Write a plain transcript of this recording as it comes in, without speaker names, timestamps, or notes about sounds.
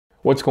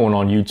What's going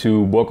on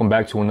YouTube? Welcome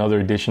back to another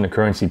edition of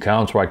Currency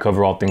Counts, where I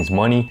cover all things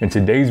money. In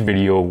today's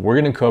video, we're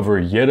going to cover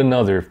yet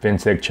another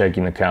fintech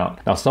checking account.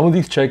 Now, some of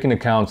these checking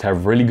accounts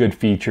have really good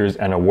features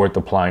and are worth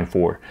applying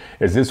for.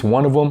 Is this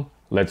one of them?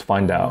 Let's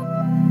find out.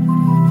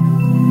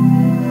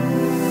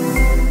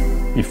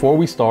 Before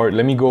we start,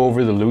 let me go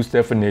over the loose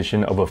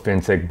definition of a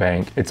fintech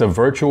bank. It's a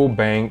virtual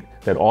bank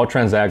that all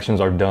transactions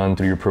are done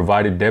through your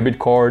provided debit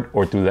card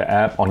or through the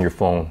app on your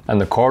phone. And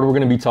the card we're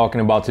going to be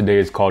talking about today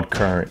is called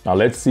Current. Now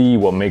let's see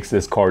what makes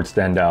this card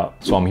stand out.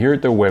 So I'm here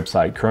at their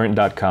website,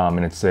 current.com,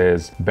 and it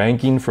says,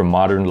 banking for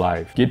modern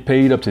life. Get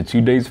paid up to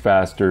 2 days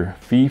faster,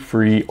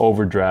 fee-free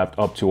overdraft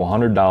up to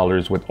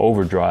 $100 with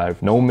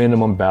overdrive, no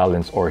minimum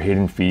balance or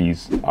hidden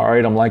fees. All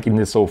right, I'm liking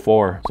this so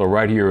far. So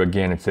right here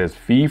again, it says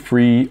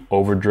fee-free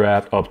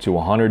overdraft up to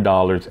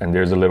 $100, and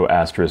there's a little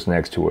asterisk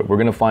next to it. We're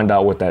going to find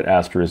out what that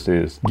asterisk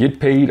is. Get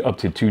paid up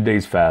to 2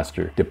 days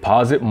faster.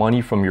 Deposit money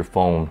from your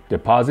phone.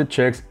 Deposit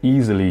checks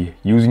easily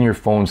using your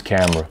phone's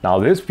camera. Now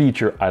this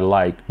feature I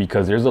like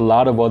because there's a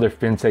lot of other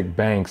fintech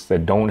banks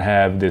that don't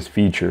have this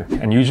feature.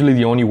 And usually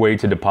the only way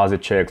to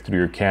deposit checks through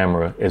your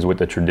camera is with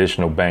a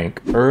traditional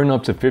bank. Earn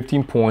up to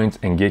 15 points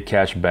and get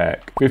cash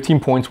back. 15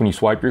 points when you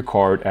swipe your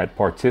card at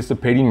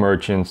participating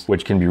merchants,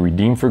 which can be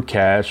redeemed for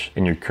cash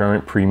in your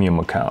current premium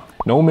account.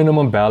 No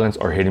minimum balance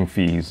or hidden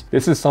fees.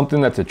 This is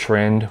something that's a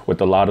trend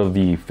with a lot of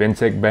the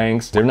fintech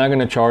banks. They're not going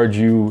to charge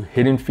you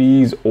hidden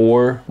fees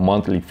or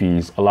monthly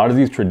fees. A lot of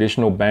these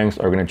traditional banks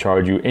are going to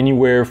charge you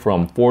anywhere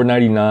from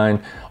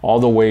 $4.99 all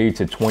the way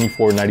to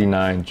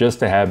 $24.99 just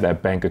to have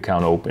that bank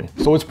account open.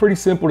 So it's pretty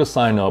simple to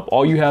sign up.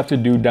 All you have to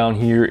do down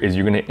here is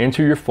you're going to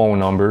enter your phone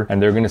number and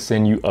they're going to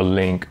send you a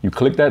link. You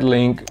click that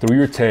link through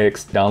your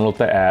text, download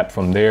the app.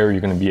 From there,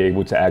 you're going to be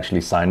able to actually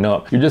sign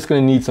up. You're just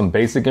going to need some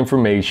basic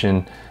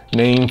information.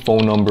 Name,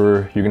 phone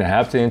number, you're gonna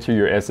have to enter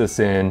your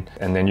SSN,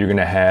 and then you're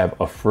gonna have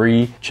a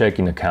free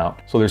checking account.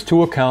 So there's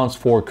 2 accounts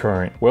for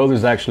Current. Well,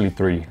 there's actually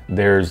 3.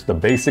 There's the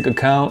basic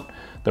account,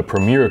 the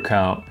premier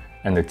account,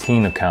 and the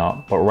teen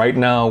account. But right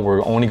now,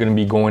 we're only gonna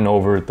be going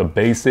over the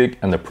basic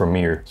and the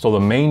premier. So the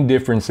main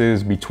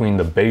differences between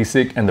the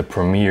basic and the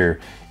premier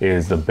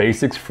is the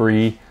basic's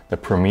free, the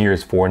premier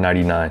is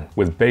 $4.99.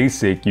 With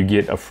basic, you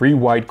get a free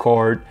white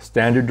card,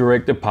 standard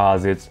direct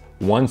deposits,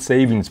 1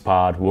 savings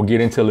pod. We'll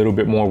get into a little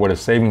bit more what a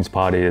savings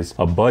pod is,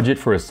 a budget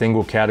for a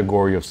single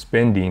category of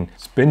spending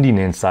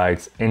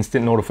insights,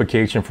 instant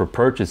notification for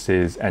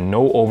purchases, and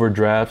no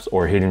overdrafts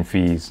or hidden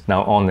fees.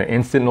 Now on the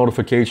instant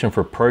notification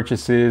for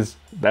purchases,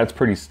 that's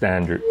pretty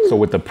standard. So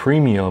with the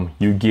premium,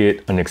 you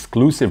get an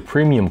exclusive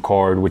premium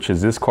card, which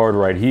is this card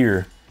right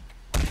here.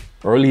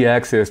 Early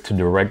access to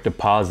direct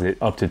deposit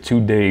up to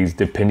 2 days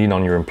depending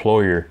on your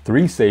employer.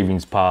 3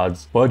 savings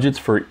pods, budgets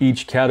for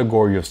each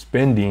category of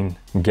spending,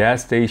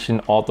 gas station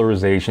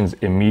authorizations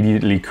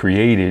immediately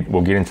created.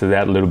 We'll get into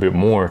that a little bit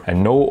more.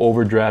 And no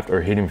overdraft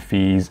or hidden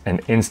fees,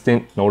 and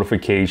instant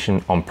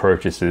notification on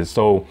purchases.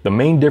 So the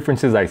main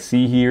differences I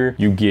see here,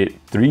 you get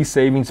 3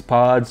 savings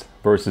pods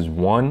versus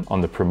 1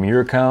 on the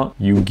premier account.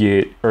 You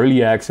get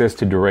early access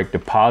to direct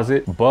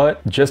deposit,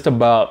 but just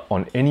about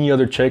on any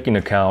other checking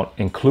account,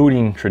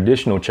 including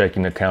traditional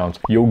checking accounts,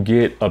 you'll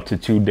get up to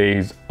 2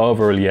 days of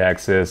early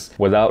access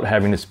without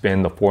having to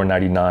spend the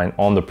 $4.99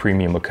 on the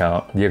premium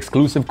account. The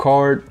exclusive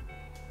card,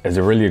 is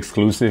it really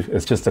exclusive?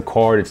 It's just a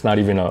card. It's not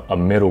even a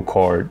middle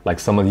card like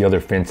some of the other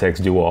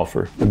fintechs do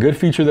offer. A good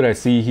feature that I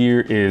see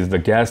here is the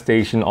gas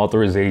station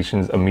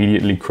authorizations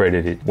immediately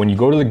credited. When you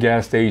go to the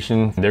gas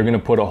station, they're gonna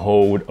put a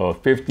hold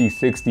of $50,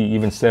 $60,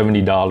 even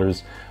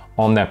 $70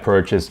 on that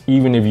purchase,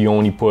 even if you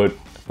only put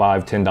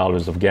 $5,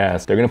 $10 of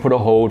gas. They're gonna put a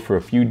hold for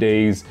a few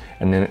days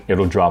and then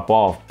it'll drop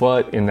off.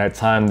 But in that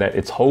time that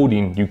it's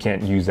holding, you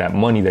can't use that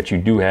money that you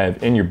do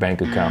have in your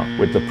bank account.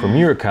 With the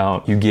premier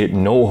account, you get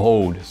no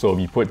hold. So if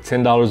you put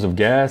 $10 of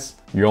gas,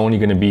 you're only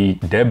gonna be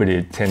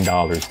debited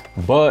 $10.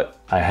 But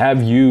I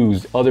have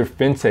used other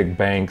fintech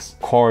banks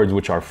cards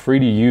which are free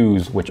to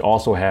use, which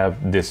also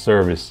have this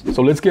service.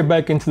 So let's get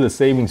back into the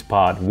savings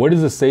pod. What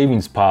is a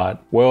savings pod?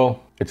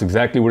 Well, it's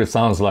exactly what it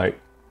sounds like.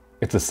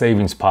 It's a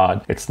savings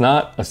pod. It's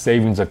not a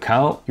savings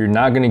account. You're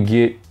not gonna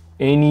get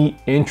any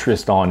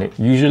interest on it.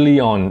 Usually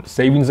on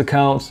savings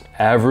accounts,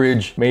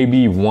 average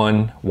maybe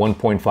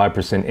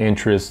 1.5%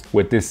 interest.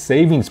 With this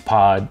savings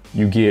pod,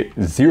 you get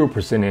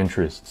 0%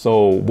 interest.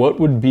 So what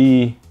would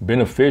be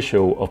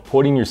beneficial of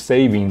putting your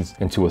savings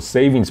into a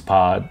savings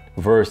pod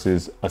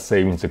versus a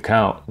savings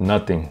account?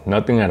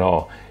 Nothing at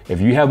all.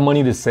 If you have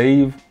money to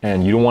save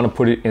and you don't want to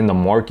put it in the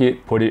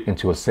market, put it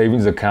into a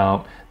savings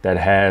account that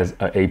has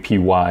a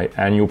APY,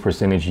 annual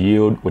percentage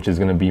yield, which is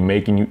gonna be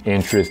making you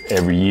interest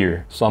every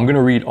year. So I'm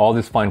gonna read all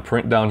this fine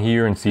print down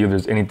here and see if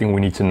there's anything we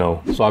need to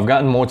know. So I've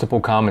gotten multiple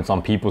comments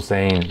on people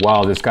saying,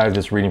 wow, this guy's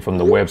just reading from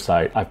the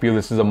website. I feel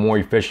this is a more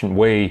efficient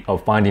way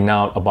of finding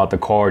out about the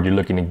card you're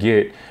looking to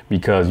get,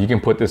 because you can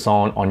put this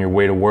on your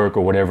way to work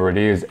or whatever it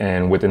is,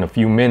 and within a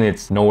few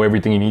minutes know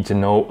everything you need to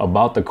know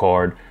about the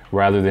card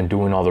rather than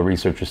doing all the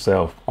research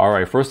yourself. All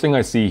right, first thing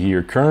I see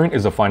here, Current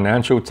is a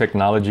financial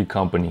technology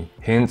company,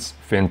 hence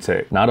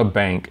fintech, not a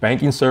bank.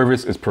 Banking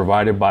service is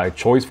provided by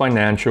Choice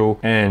Financial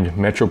and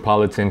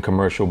Metropolitan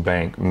Commercial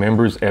Bank,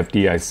 members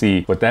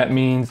FDIC. What that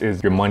means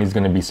is your money's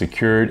gonna be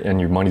secured and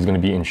your money's gonna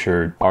be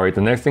insured. All right,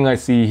 the next thing I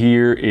see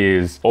here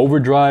is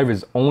Overdrive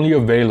is only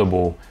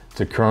available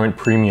to Current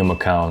premium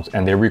accounts,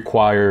 and they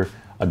require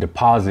a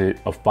deposit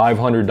of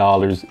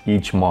 $500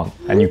 each month.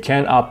 And you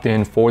can't opt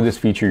in for this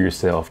feature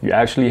yourself. You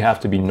actually have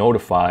to be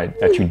notified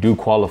that you do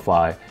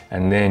qualify,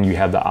 and then you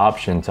have the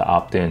option to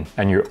opt in.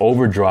 And your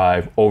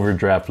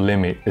overdraft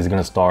limit is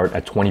gonna start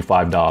at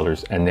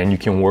 $25, and then you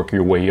can work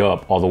your way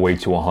up all the way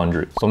to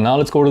 100. So now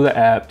let's go to the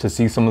app to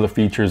see some of the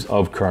features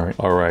of Current.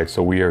 All right,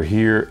 so we are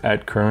here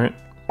at Current.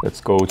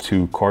 Let's go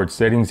to card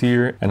settings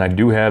here, and I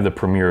do have the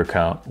Premier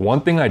account. One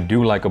thing I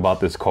do like about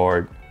this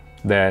card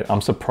that I'm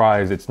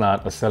surprised it's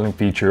not a selling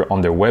feature on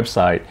their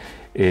website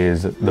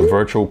is the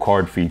virtual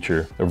card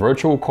feature. The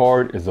virtual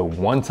card is a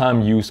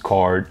one-time use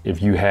card.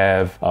 If you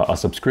have a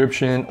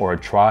subscription or a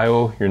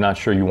trial you're not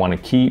sure you want to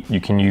keep, you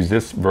can use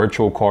this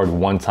virtual card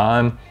one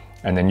time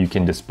and then you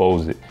can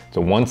dispose it. It's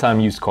a one-time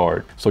use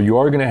card. So you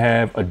are gonna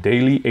have a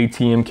daily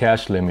ATM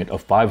cash limit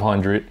of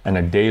 500 and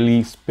a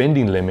daily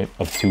spending limit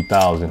of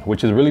 2,000,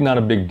 which is really not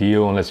a big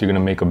deal unless you're gonna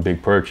make a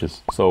big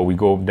purchase. So we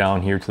go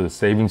down here to the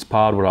savings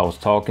pod, what I was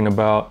talking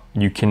about.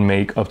 You can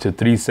make up to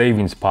 3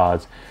 savings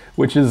pods,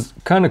 which is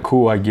kind of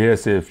cool, I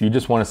guess, if you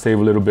just want to save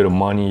a little bit of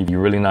money. If you're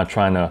really not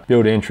trying to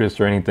build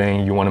interest or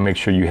anything, you want to make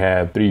sure you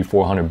have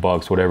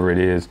 $300-400, whatever it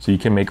is. So you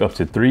can make up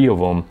to 3 of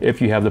them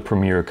if you have the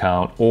Premier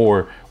account,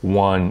 or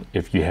 1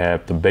 if you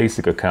have the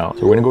basic account.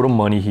 So we're gonna go to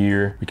money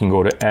here. We can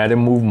go to add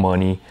and move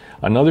money.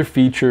 Another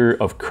feature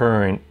of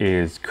Current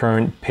is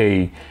Current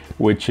Pay,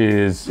 which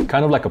is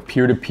kind of like a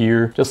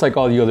peer-to-peer, just like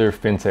all the other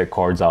fintech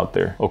cards out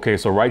there. Okay,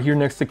 so right here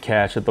next to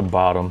cash at the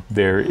bottom,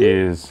 there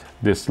is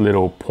this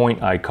little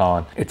point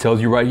icon. It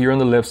tells you right here on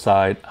the left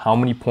side how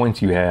many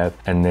points you have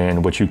and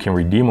then what you can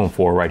redeem them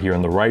for right here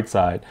on the right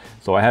side.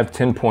 So I have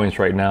 10 points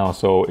right now.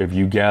 So if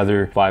you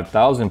gather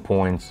 5,000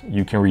 points,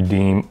 you can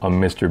redeem a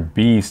Mr.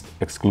 Beast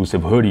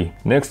exclusive hoodie.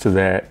 Next to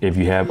that, if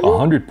you have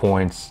 100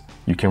 points,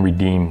 you can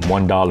redeem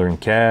 $1 in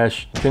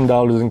cash,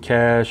 $10 in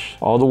cash,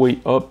 all the way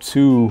up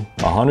to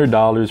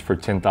 $100 for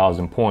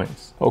 10,000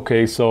 points.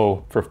 Okay,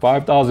 so for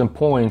 5,000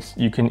 points,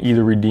 you can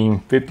either redeem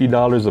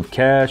 $50 of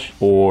cash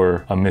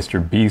or a Mr.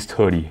 Beast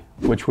hoodie.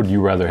 Which would you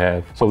rather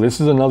have? So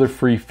this is another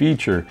free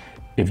feature.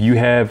 If you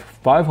have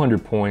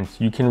 500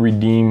 points, you can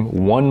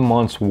redeem 1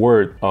 month's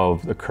worth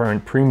of the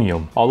Current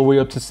Premium. All the way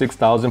up to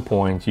 6,000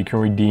 points, you can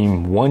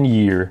redeem 1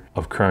 year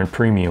of Current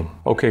Premium.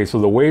 Okay,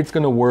 so the way it's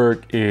gonna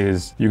work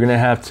is you're gonna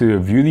have to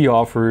view the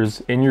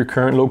offers in your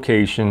current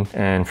location.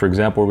 And for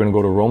example, we're gonna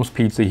go to Rome's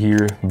Pizza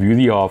here, view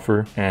the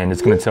offer, and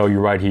it's gonna tell you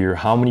right here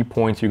how many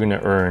points you're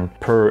gonna earn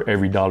per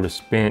every dollar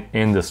spent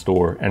in the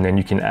store. And then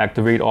you can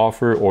activate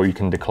offer or you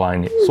can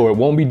decline it. So it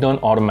won't be done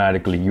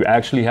automatically. You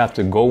actually have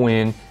to go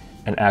in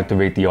and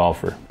activate the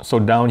offer. So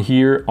down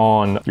here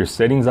on your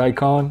settings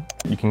icon,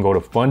 you can go to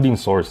funding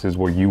sources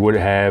where you would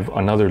have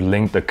another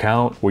linked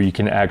account where you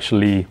can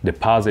actually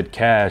deposit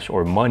cash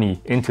or money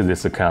into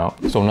this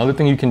account. So another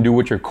thing you can do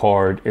with your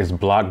card is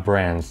block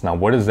brands. Now,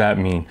 what does that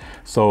mean?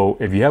 So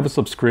if you have a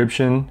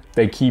subscription,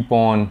 they keep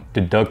on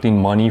deducting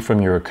money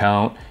from your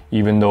account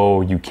even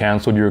though you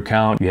canceled your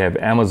account. You have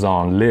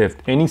Amazon, Lyft,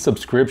 any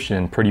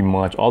subscription, pretty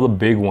much all the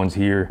big ones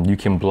here, you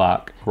can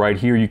block. Right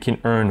here, you can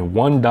earn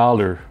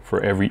 $1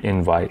 for every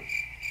invite.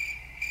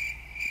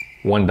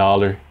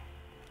 $1.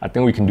 I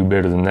think we can do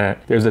better than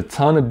that. There's a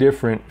ton of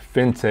different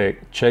fintech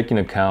checking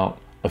account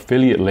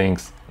affiliate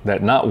links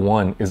that not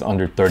one is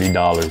under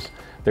 $30.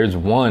 There's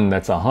one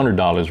that's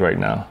 $100 right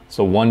now.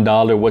 So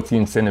 $1, what's the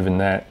incentive in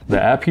that?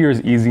 The app here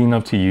is easy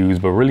enough to use,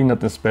 but really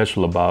nothing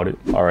special about it.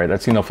 All right,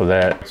 that's enough of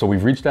that. So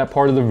we've reached that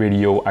part of the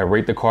video. I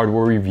rate the card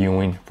we're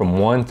reviewing from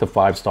 1 to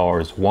 5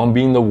 stars, 1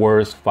 being the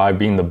worst, 5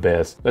 being the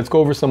best. Let's go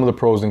over some of the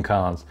pros and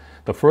cons.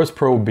 The first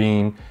pro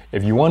being,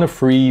 if you want a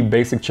free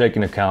basic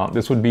checking account,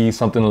 this would be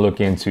something to look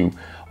into.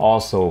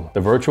 Also,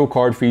 the virtual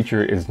card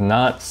feature is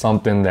not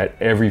something that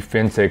every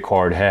fintech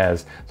card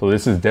has, so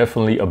this is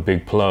definitely a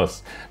big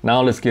plus.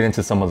 Now let's get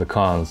into some of the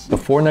cons. The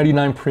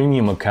 $4.99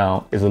 premium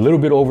account is a little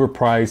bit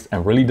overpriced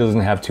and really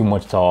doesn't have too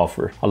much to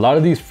offer. A lot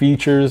of these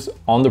features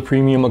on the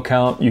premium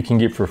account you can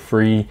get for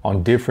free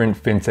on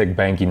different fintech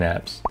banking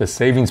apps. The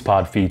savings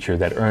pod feature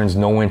that earns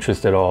no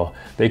interest at all,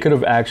 they could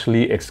have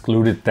actually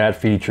excluded that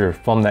feature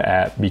from the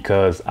app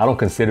because I don't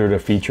consider it a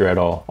feature at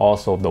all.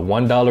 Also, the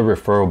 $1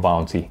 referral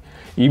bounty.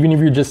 Even if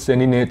you're just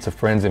sending it to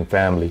friends and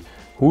family,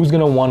 Who's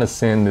gonna wanna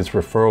send this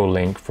referral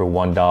link for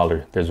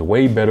 $1? There's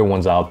way better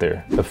ones out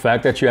there. The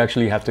fact that you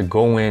actually have to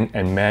go in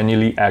and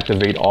manually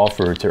activate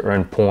offer to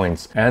earn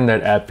points, and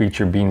that app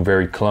feature being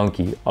very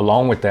clunky.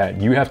 Along with that,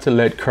 you have to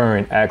let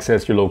current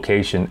access your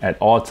location at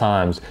all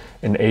times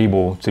and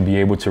able to be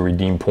able to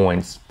redeem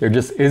points. There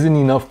just isn't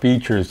enough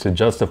features to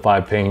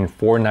justify paying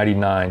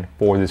 $4.99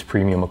 for this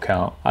premium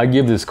account. I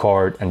give this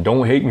card, and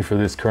don't hate me for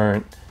this,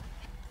 current,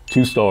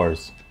 2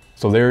 stars.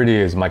 So there it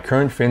is, my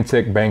current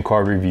Fintech bank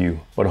card review.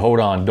 But hold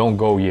on, don't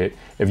go yet.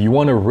 If you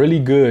want a really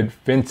good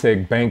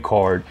Fintech bank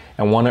card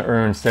and want to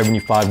earn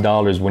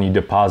 $75 when you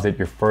deposit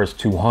your first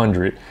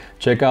 $200,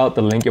 check out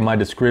the link in my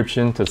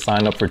description to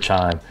sign up for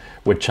Chime.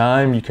 With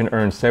Chime, you can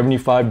earn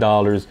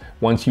 $75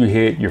 once you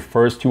hit your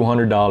first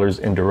 $200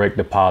 in direct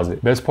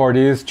deposit. Best part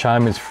is,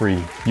 Chime is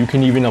free. You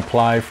can even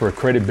apply for a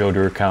credit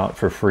builder account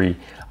for free.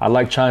 I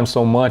like Chime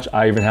so much,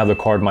 I even have the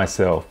card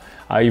myself.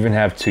 I even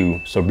have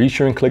 2, so be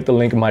sure and click the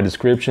link in my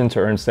description to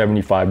earn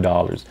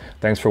 $75.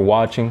 Thanks for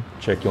watching.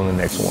 Check you on the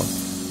next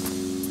one.